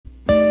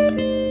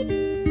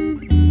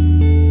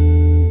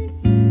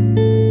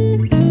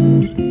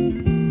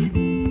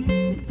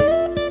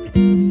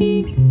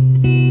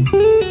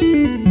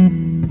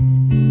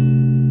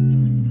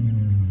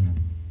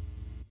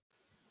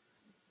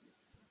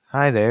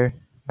Hi there,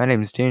 my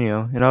name is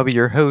Daniel, and I'll be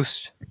your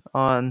host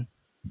on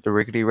the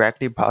Rickety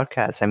Rackety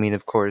podcast.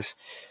 Of course,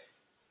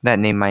 that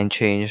name might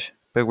change,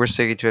 but we're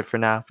sticking to it for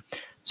now.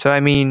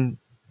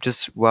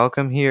 Just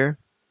welcome here.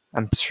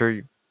 I'm sure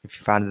if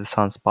you found this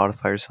on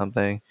Spotify or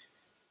something,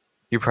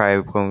 you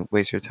probably won't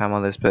waste your time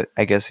on this, but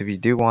I guess if you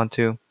do want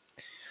to,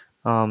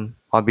 I'll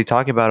be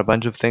talking about a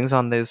bunch of things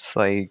on this,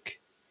 from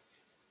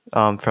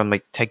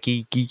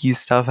techie, geeky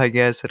stuff, I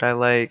guess, that I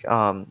like,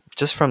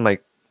 just from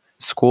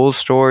school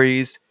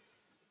stories.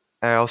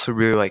 I also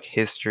really like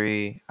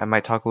history. I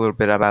might talk a little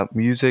bit about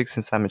music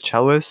since I'm a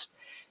cellist.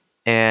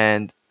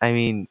 And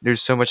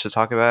there's so much to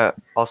talk about.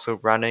 Also,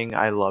 running.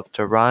 I love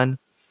to run.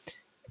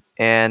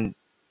 And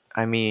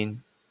I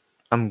mean,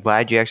 I'm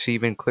glad you actually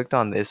even clicked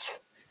on this.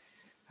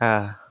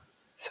 Uh,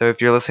 so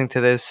if you're listening to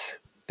this,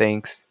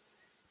 thanks.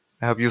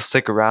 I hope you'll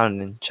stick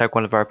around and check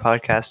one of our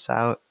podcasts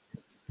out.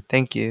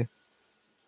 Thank you.